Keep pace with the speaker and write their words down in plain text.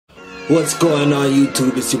What's going on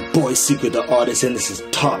YouTube? It's your boy Secret the Artist, and this is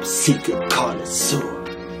Top Secret Connoisseur. We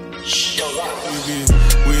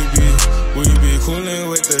be coolin'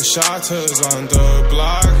 with the shotters on the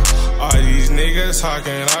block. All these niggas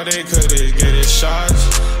talking, all they could is get it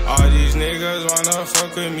shots. All these niggas wanna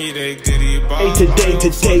fuck with me, they diddy bop. Hey,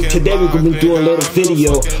 today we're gonna be doing a little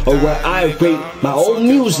video of where I rate my own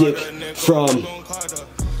music from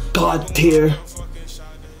God tier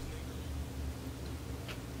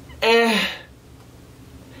and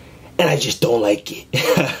I just don't like it.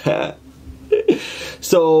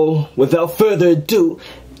 So without further ado,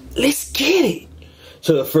 let's get it.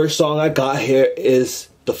 So the first song I got here is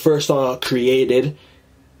the first song I created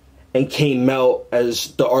and came out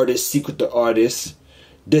as the artist Secret the Artist.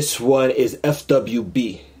 This one is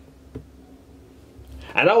FWB.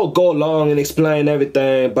 And I will go along and explain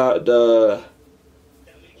everything about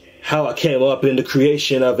how I came up in the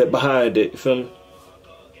creation of it behind it. You feel me?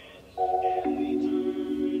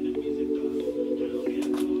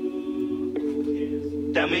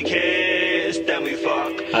 Then we kiss, then we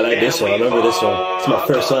fuck. I like this one. I remember this one. It's my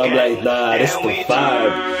first song. I'm like, nah, this is the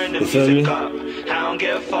vibe. You feel me? I don't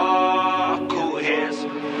give a fuck who it is.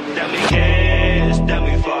 Then we kiss, then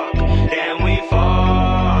we fuck. Then we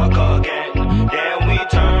fuck again. Then we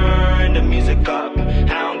turn the music up. I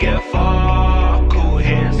don't give a fuck who it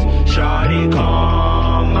is. Shawty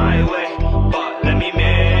come my way, but let me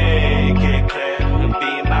make it clear and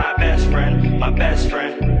be my best friend, my best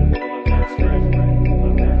friend.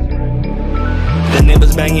 The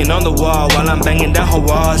neighbors banging on the wall while I'm banging down her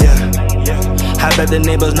walls, yeah. I bet the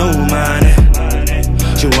neighbors know mine.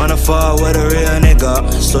 She wanna fall with a real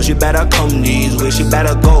nigga, so she better come these ways. She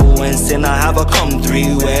better go and sin, I have her come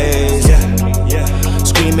 3 ways, yeah.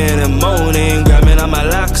 Screaming and moaning, grabbing on my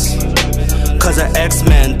locks, cause her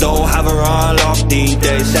ex-man don't have her on lock these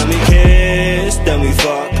days. Then we kiss, then we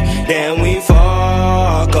fuck, then we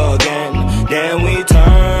fuck again. Then we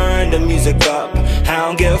turn the music up. I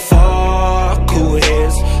don't give a fuck who it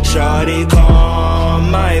is. Shawty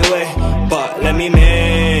come my way, but let me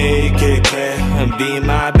make it clear and be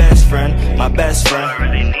my best friend, my best friend. I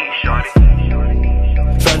really need Shawty.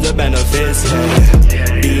 Friends of benefits,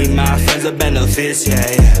 yeah. Be my friends of benefits,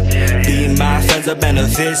 yeah. Be my friends of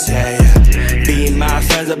benefits, yeah. Be my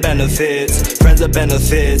friends of benefits, friends of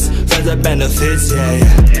benefits, friends of benefits, yeah.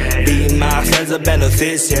 Be my friends of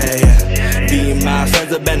benefits, yeah. Be my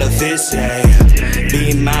friends of benefits, yeah.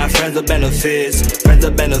 Be my friends of benefits, friends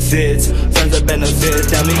of benefits, friends of benefits.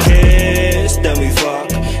 Then we kiss, then we fuck,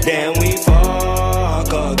 then we fuck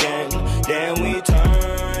again. Then we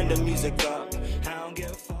turn the music up. I don't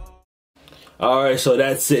give a fuck. Alright, so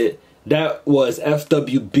that's it. That was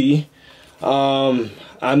FWB.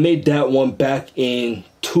 I made that one back in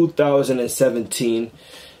 2017.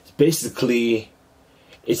 Basically,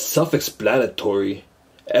 it's self-explanatory.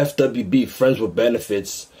 FWB, friends with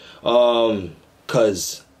benefits.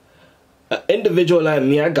 Cause an individual like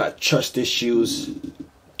me, I got trust issues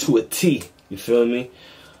to a T. You feel me?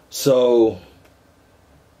 So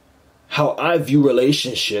how I view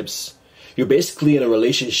relationships, you're basically in a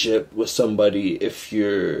relationship with somebody if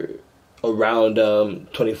you're around them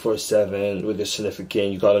 24/7 with your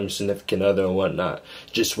significant, you call them your significant other and whatnot,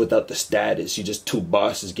 just without the status. You just two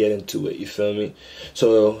bosses get into it, you feel me?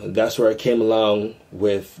 So that's where I came along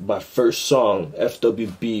with my first song,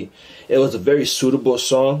 FWB. It was a very suitable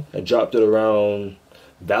song. I dropped it around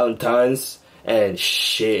Valentine's, and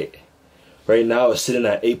shit, right now it's sitting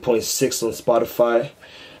at 8.6 on Spotify,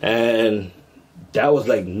 and that was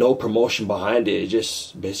like no promotion behind it. It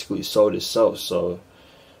just basically sold itself. So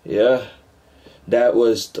yeah, that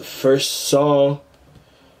was the first song.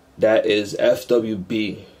 That is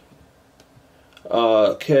FWB.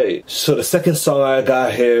 Okay, so the second song I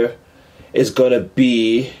got here is gonna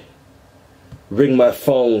be Ring My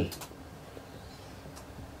Phone.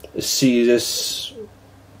 Let's see this.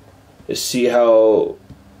 Let's see how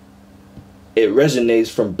it resonates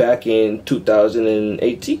from back in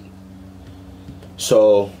 2018.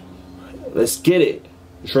 So let's get it.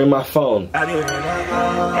 Just ring my phone.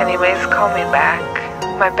 Anyways, call me back.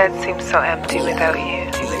 My bed seems so empty without you.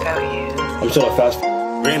 I'm so fast.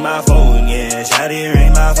 Ring my phone, yeah, shawty,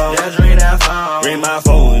 ring my phone. Just ring that phone. Ring my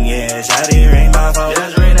phone, yeah, shawty, ring my phone.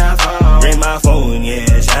 Just ring that phone. Ring my phone, yeah,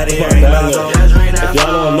 shawty, ring my phone. Just ring that phone. If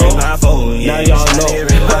y'all don't know, my phone, yeah, now y'all know.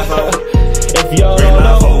 If y'all don't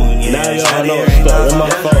know, now y'all know. Start ring my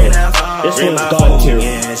phone. This one's God tier.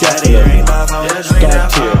 Definitely. God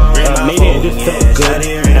tier. Maybe it just felt good.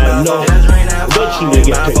 And I know eventually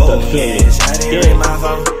get picked up. Yeah. She ring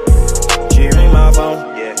my phone.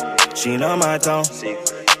 She know my tone.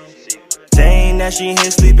 Saying that she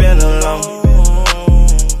here sleeping alone.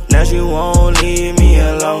 Now she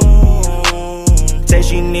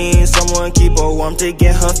for warm to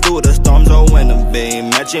get her through the storms or winter, babe.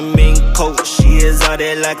 Matching mink coat, she is out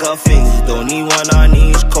there like a fish. Don't need one on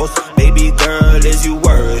each coast. Baby girl, is you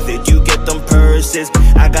worth it? You get them purses.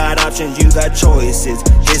 I got options, you got choices.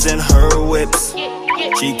 His and her whips.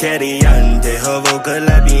 She carryante, her vocal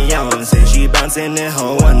like Beyonce. She bouncing in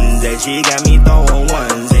her onesie. She got me throwing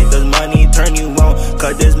onesie. Does money turn you on?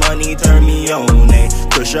 Cause this money turn me on, eh?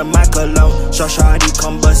 Pusha my cologne, so shawty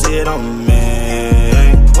come bust it on me.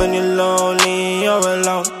 When you're lonely, you're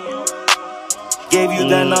alone. Gave you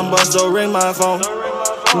that number, so ring my phone.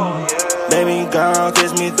 Baby girl,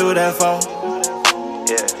 kiss me through that phone.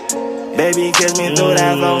 Baby, kiss me through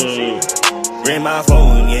that phone. Ring my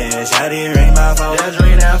phone, yeah, shawty, ring my phone. Just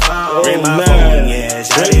ring that phone. Ring my phone, yeah,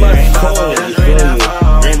 shawty, ring my phone. Just ring that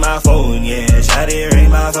phone. Ring my phone, yeah, shawty, ring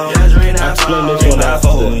my phone. Just ring that phone. Ring my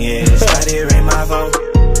phone, yeah, shawty, ring my phone.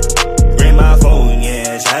 Ring my phone,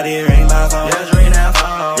 yeah, shawty, ring my phone. Just ring that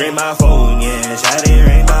phone. Ring my phone, yeah, shawty,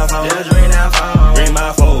 ring my phone. Just ring that phone. Ring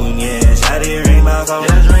my phone, yeah, shawty, ring my phone.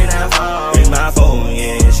 Just ring that phone. Ring my phone,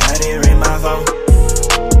 yeah, shawty, ring my phone.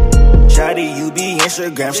 Shawty, you be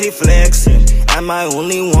Instagram, she flexing. I'm my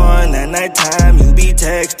only one at nighttime, you be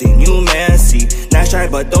texting, you messy. Not shy,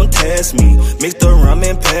 but don't test me. Mix the rum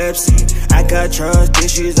and Pepsi. I got trust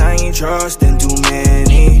issues, I ain't trusting too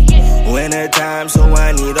many. Winter time, so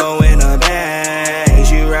I need a winter bag.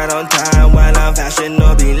 She right on time while I'm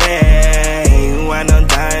fashionably late. Wine on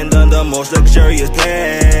time, done the most luxurious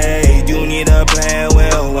play. You need a plan,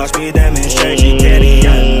 well, watch me demonstrate. She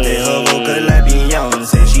carryante, her vocal like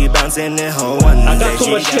Beyonce. She bouncing in her onesie. I got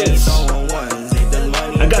too much hits.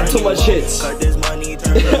 I got too much hits.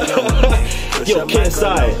 Yo,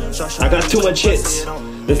 KSI, I got too much hits.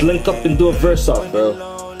 Let's link up and do a verse off,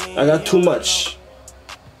 bro. I got too much.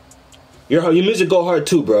 Your music go hard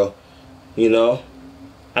too, bro. You know?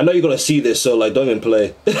 I know you're gonna see this, so like, don't even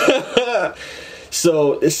play.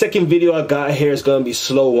 So the second video I got here is gonna be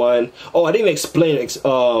Slow Wine. Oh, I didn't even explain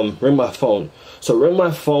Ring My Phone. So Ring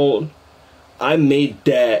My Phone, I made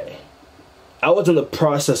that. I was in the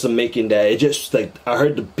process of making that. It just like I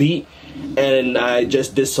heard the beat and I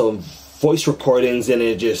just did some voice recordings and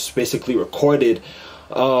it just basically recorded.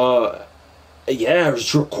 Yeah, it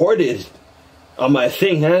was recorded on my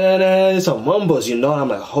thing. Some mumbles, you know. I'm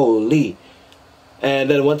like, holy. And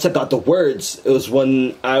then once I got the words, it was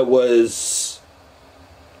when I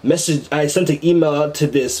sent an email out to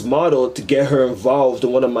this model to get her involved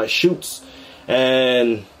in one of my shoots,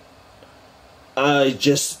 and I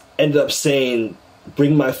just ended up saying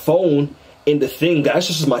bring my phone in the thing. That's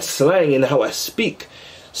just my slang and how I speak.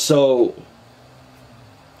 So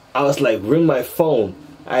I was like, ring my phone.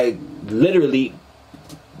 I literally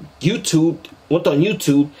went on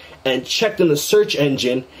YouTube and checked in the search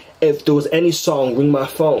engine if there was any song Ring My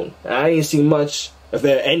Phone. I ain't seen much, if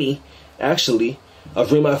there any actually,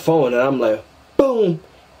 of Ring My Phone, and I'm like, boom,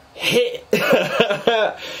 hit.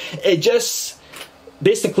 It just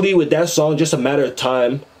basically with that song, just a matter of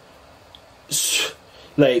time.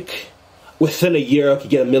 Like within a year I could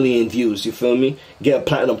get 1 million views, you feel me? Get a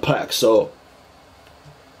platinum plaque. So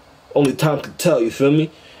only time could tell, you feel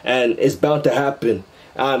me? And it's bound to happen.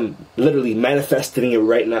 I'm literally manifesting it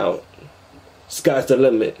right now. Sky's the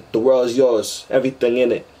limit. The world is yours. Everything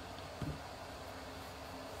in it.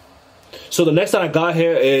 So the next one I got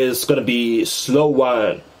here is gonna be Slow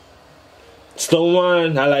Wine. Slow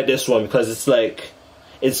Wine, I like this one because it's like,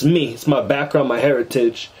 it's me. It's my background, my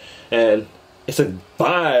heritage, and it's a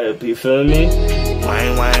vibe, you feel me?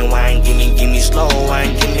 Wine, wine, wine, gimme slow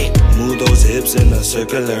wine, gimme. Move those hips in a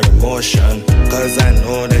circular motion, cause I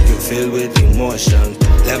know that you're filled with emotion.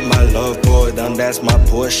 Let my love pour down, that's my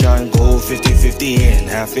portion. Go 50-50 and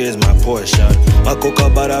half is my portion. A cocoa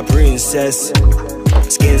butter princess,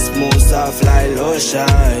 skin smooth, soft like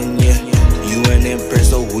lotion, yeah. You an empress,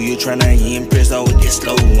 so who you tryna impress? Oh, with this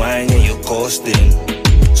slow wine, yeah, you're coasting.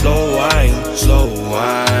 Slow wine, slow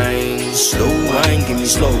wine, slow wine, give me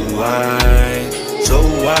slow wine. Slow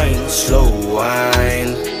wine, slow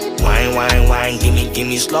wine. Wine, wine, wine, give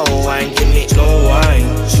me slow wine, give me slow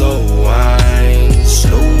wine, slow wine.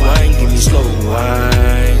 Slow wine, give me slow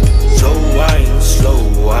wine. Slow wine, slow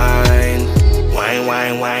wine. Wine,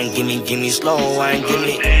 wine, wine, give me slow wine, give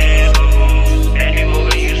me.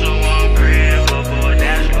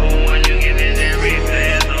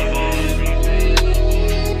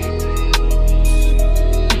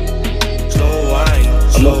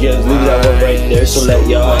 I'm gonna leave that one right there, so let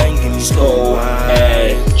y'all go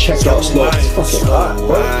and check out Slow. It's fucking hot,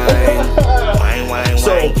 bro.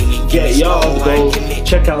 So yeah, y'all go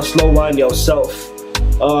check out Slow Wine yourself.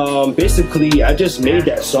 Basically, I just made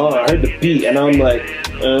that song. I heard the beat, and I'm like,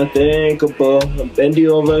 unthinkable. Bend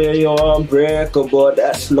you over, you're unbreakable.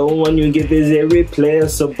 That slow one you give is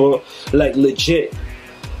irreplaceable. Like legit.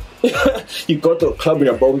 You go to a club and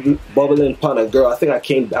you're bubbling upon a girl. I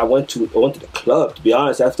think I went to the club, to be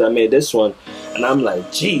honest, after I made this one, and I'm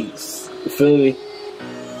like, jeez, you feel me?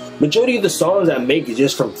 Majority of the songs I make is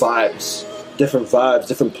just from vibes, different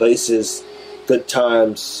places, good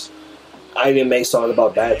times. I even make songs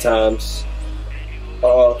about bad times.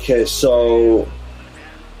 Okay, so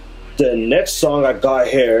the next song I got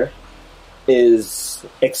here is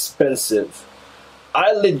Expensive.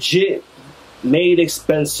 I legit made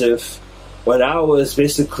Expensive when I was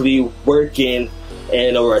basically working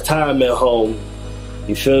in a retirement home.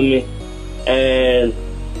 You feel me? And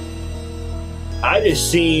I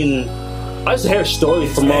just heard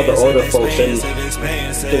stories from all the older folks and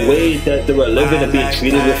the way that they were living and being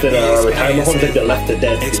treated within a retirement home, like they're left to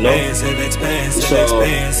death, you know? So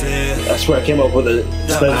that's where I came up with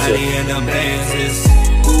Expensive.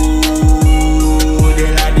 Ooh,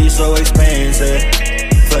 then I be so expensive.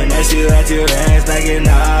 Finesse you at your ass like an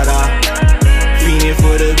nada. Feeding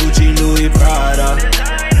for the Gucci, Louis, Prada.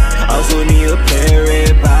 Also need a pair of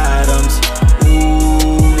red bottoms.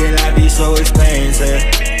 Ooh, then I be so expensive.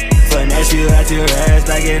 Finesse you at your ass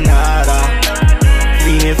like an nada.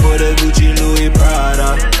 Feeding for the Gucci, Louis,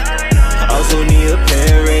 Prada. Also need a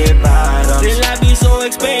pair of red bottoms. Then I be so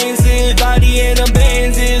expensive. Body in the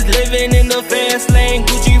Benzes. Living in the fast lane.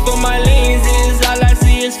 Gucci for my lenses. All I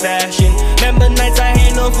see is fashion. Remember nights I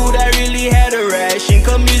had no food, I really had a ration.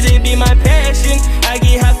 Cause music be my passion. I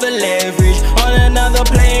get half a leverage on another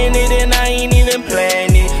planet, and I ain't even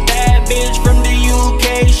planned it. Bad bitch from the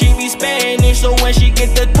UK, she be Spanish. So when she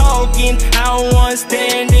get the talking, I don't want to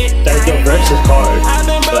stand it. That's your verse is hard. I've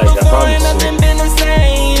been broke before and nothing been the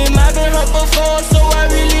same. I've been hurt before, so I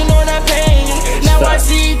really know that pain. Now I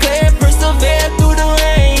see clear, persevere through the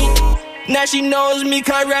rain. Now she knows me,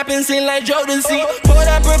 cause rapping seem like Jodeci. Pour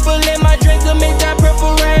that purple in my drink to make that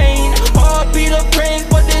purple rain. All be the prince,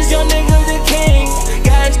 but this young nigga's the king.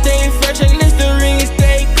 Gotta stay fresh like Listerine,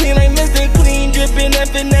 stay clean like Mr. Clean. Dripping and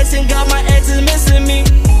finessing, got my exes missing me.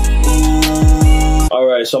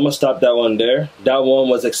 Alright, so I'm gonna stop that one there. That one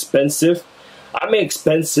was Expensive. I made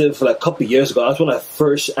Expensive like a couple years ago. That's when I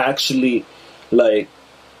first actually like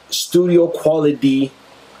studio quality,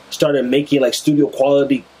 started making like studio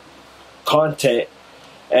quality content.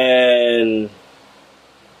 And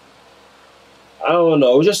I don't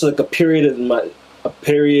know, it was just like a period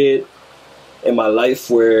in my life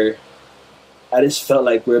where I just felt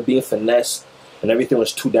like we were being finessed and everything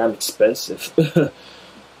was too damn expensive.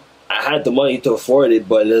 I had the money to afford it,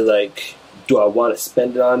 but it's like, do I want to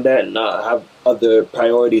spend it on that? Nah, I have other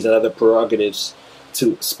priorities and other prerogatives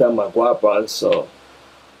to spend my guap on. So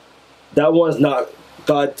that one's not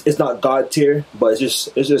God. It's not God tier, but it's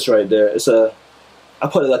just right there. I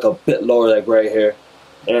put it like a bit lower, like right here.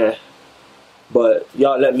 But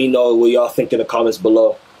y'all let me know what y'all think in the comments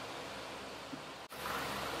below.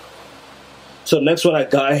 So next one I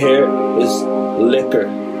got here is Liquor.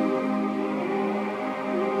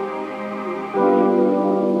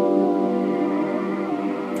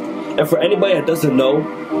 And for anybody that doesn't know,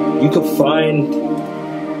 you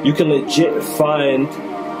can legit find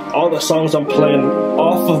all the songs I'm playing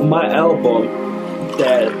off of my album.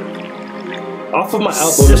 It's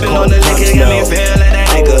called Times Now.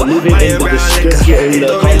 I will leave it in the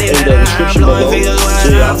description below, so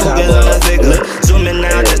y'all can have a look and take a listen.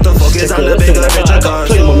 I got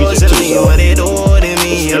plenty more music too,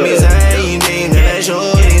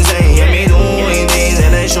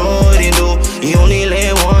 You only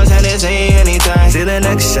live once and it's anytime. See the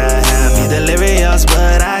next shot, have me delirious,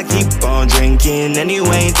 but I keep on drinking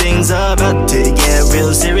anyway. Things about to get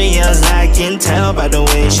real serious. I can tell by the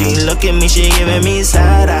way she look at me, she giving me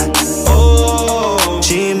side eye. Oh,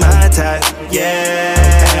 she my type, yeah,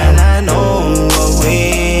 and I know what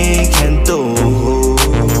we can do.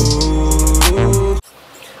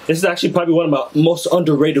 This is actually probably one of my most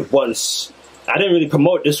underrated ones. I didn't really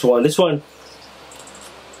promote this one.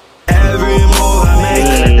 Every move I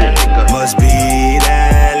make must be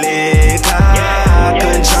that liquor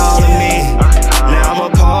controlling me. Now I'm a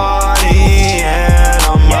party and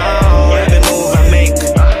I'm out. Every move I make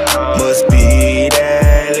must be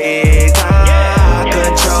that liquor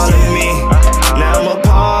controlling me. Now I'm a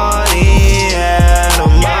party and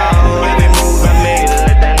I'm out. Every move I make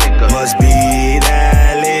must be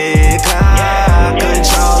that liquor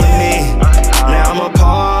controlling me. Now I'm a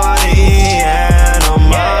party and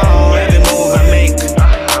I'm out.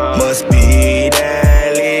 Must be that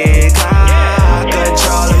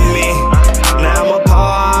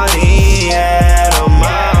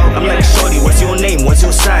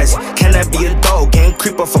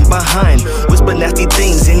up from behind. Whisper nasty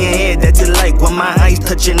things in your head that you like. When my eyes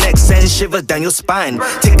touch your neck, send shivers down your spine.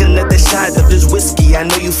 Take another shot of this whiskey, I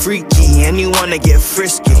know you freaky and you wanna get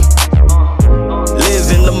frisky.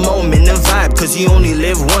 Live in the moment and vibe, cause you only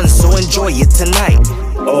live once, so enjoy it tonight.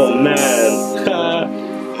 Oh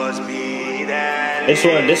man. Must be that This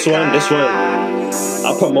one.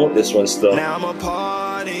 I'll promote this one still. now I'm a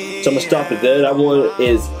party. So I'm gonna stop it there. That one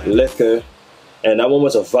is Liquor, and that one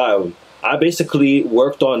was a vibe. I basically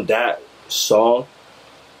worked on that song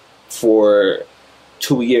for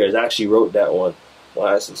 2 years. I actually wrote that one.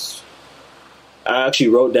 Why is this? I actually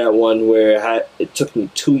wrote that one where it took me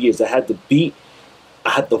 2 years. I had the beat,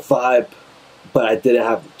 I had the vibe, but I didn't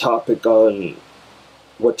have the topic on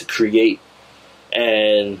what to create.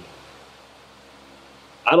 And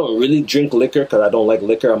I don't really drink liquor because I don't like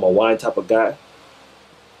liquor. I'm a wine type of guy.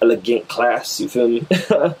 Elegant class, you feel me?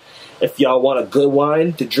 If y'all want a good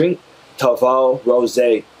wine to drink, Taval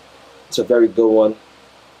Rosé. It's a very good one.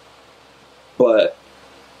 But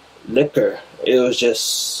liquor, it was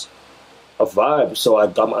just a vibe. So I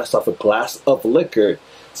got myself a glass of liquor,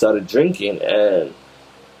 started drinking, and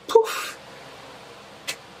poof,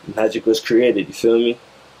 magic was created, you feel me?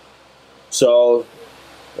 So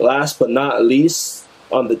last but not least,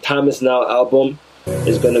 on the Time Is Now album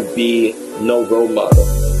is gonna be No Role Model.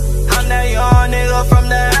 I'm that young nigga from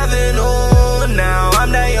the avenue. Now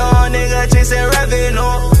I'm that young nigga chasing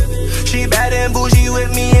revenue. She bad and bougie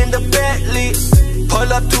with me in the Bentley.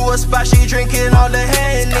 Pull up to a spot, she drinking all the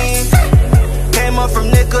Henny. Came up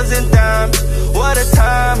from nickels and dimes. What a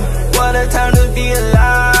time to be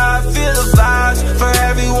alive. Feel the vibes for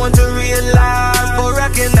everyone to realize, but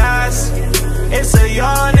recognize it's a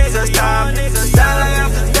young nigga's time. Dollar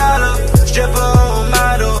after dollar, stripper on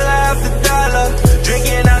model. Dollar after dollar,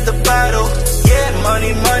 drinking out the bottle. Yeah,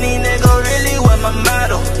 money, money, nigga, really with my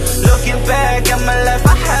motto. Looking back at my life,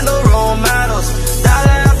 I had no role models.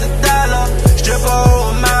 Dollar after dollar, stripper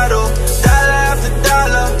on model. Dollar after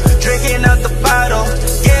dollar, drinking out the bottle.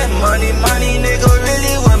 Yeah, money, money, nigga,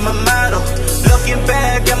 really with my motto. Looking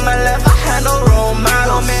back at my life, I had no role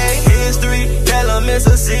model. Make history, tell them it's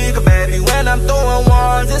a secret, baby. When I'm throwing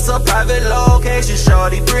ones, it's a private location.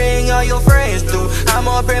 Shorty, bring all your friends through.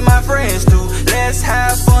 I'ma bring my friends too. Let's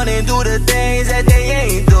have fun and do the things that they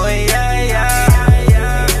ain't doing.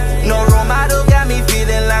 Yeah. No role model got me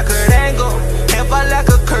feeling like an angle. If I like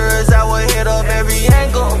a curse, I will hit up every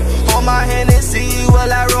angle. Hold my hand and see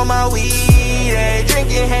while I roll my weed. And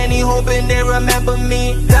drinking Henny, hoping they remember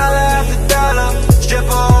me. Dollar after dollar,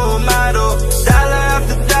 stripper on model. Dollar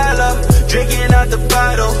after dollar, drinking out the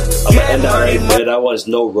bottle. I'm gonna end that right there. That one's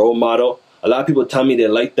No Role Model. A lot of people tell me they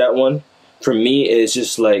like that one. For me, it's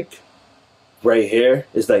just like right here.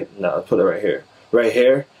 It's like, nah, I'll put it right here. Right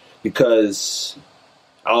here. Because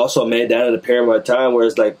I also made that in a period of my time where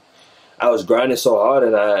it's like I was grinding so hard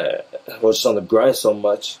and I was just on the grind so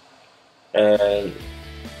much. And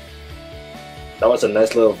that was a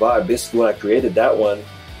nice little vibe. Basically, when I created that one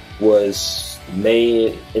was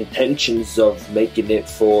main intentions of making it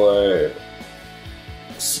for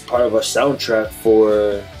part of a soundtrack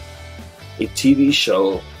for a TV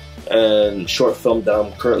show and short film that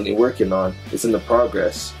I'm currently working on. It's in the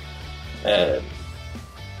progress, and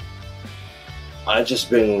I've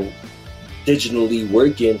just been digitally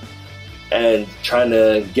working and trying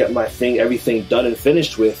to get my everything done and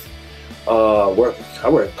finished with. I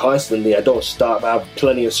work constantly. I don't stop. I have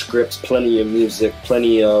plenty of scripts, plenty of music,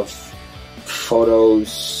 plenty of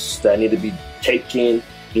photos that need to be taken,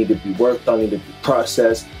 need to be worked on, need to be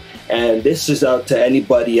processed. And this is out to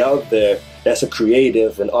anybody out there that's a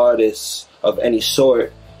creative, an artist of any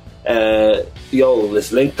sort. Yo,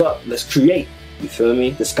 let's link up, let's create. You feel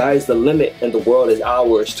me? The sky is the limit and the world is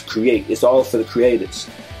ours to create. It's all for the creators.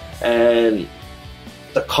 And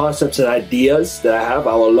the concepts and ideas that I have,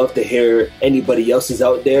 I would love to hear anybody else's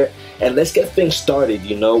out there. And let's get things started,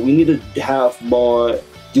 you know? We need to have more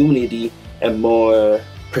unity and more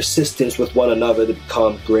persistence with one another to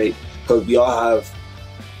become great. Because we all have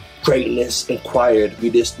greatness acquired. We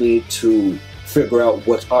just need to figure out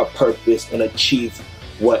what's our purpose and achieve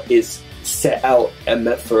what is set out and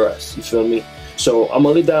meant for us. You feel me? So I'm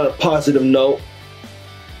gonna leave that on a positive note.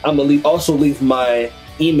 I'm gonna also leave my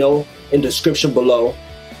email in the description below.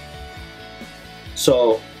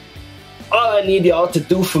 So all I need y'all to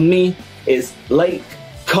do for me is like,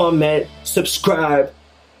 comment, subscribe,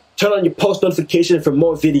 turn on your post notification for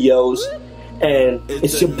more videos. And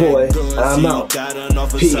it's your boy, I'm out.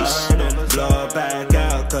 Peace. Blow back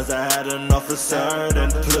out, cause I had enough of certain.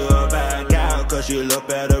 Blow back out, cause you look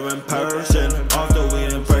better in person. Off the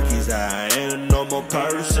weed and perkies, I ain't a normal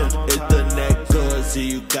person. It's the neck good,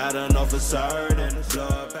 see you got enough of certain.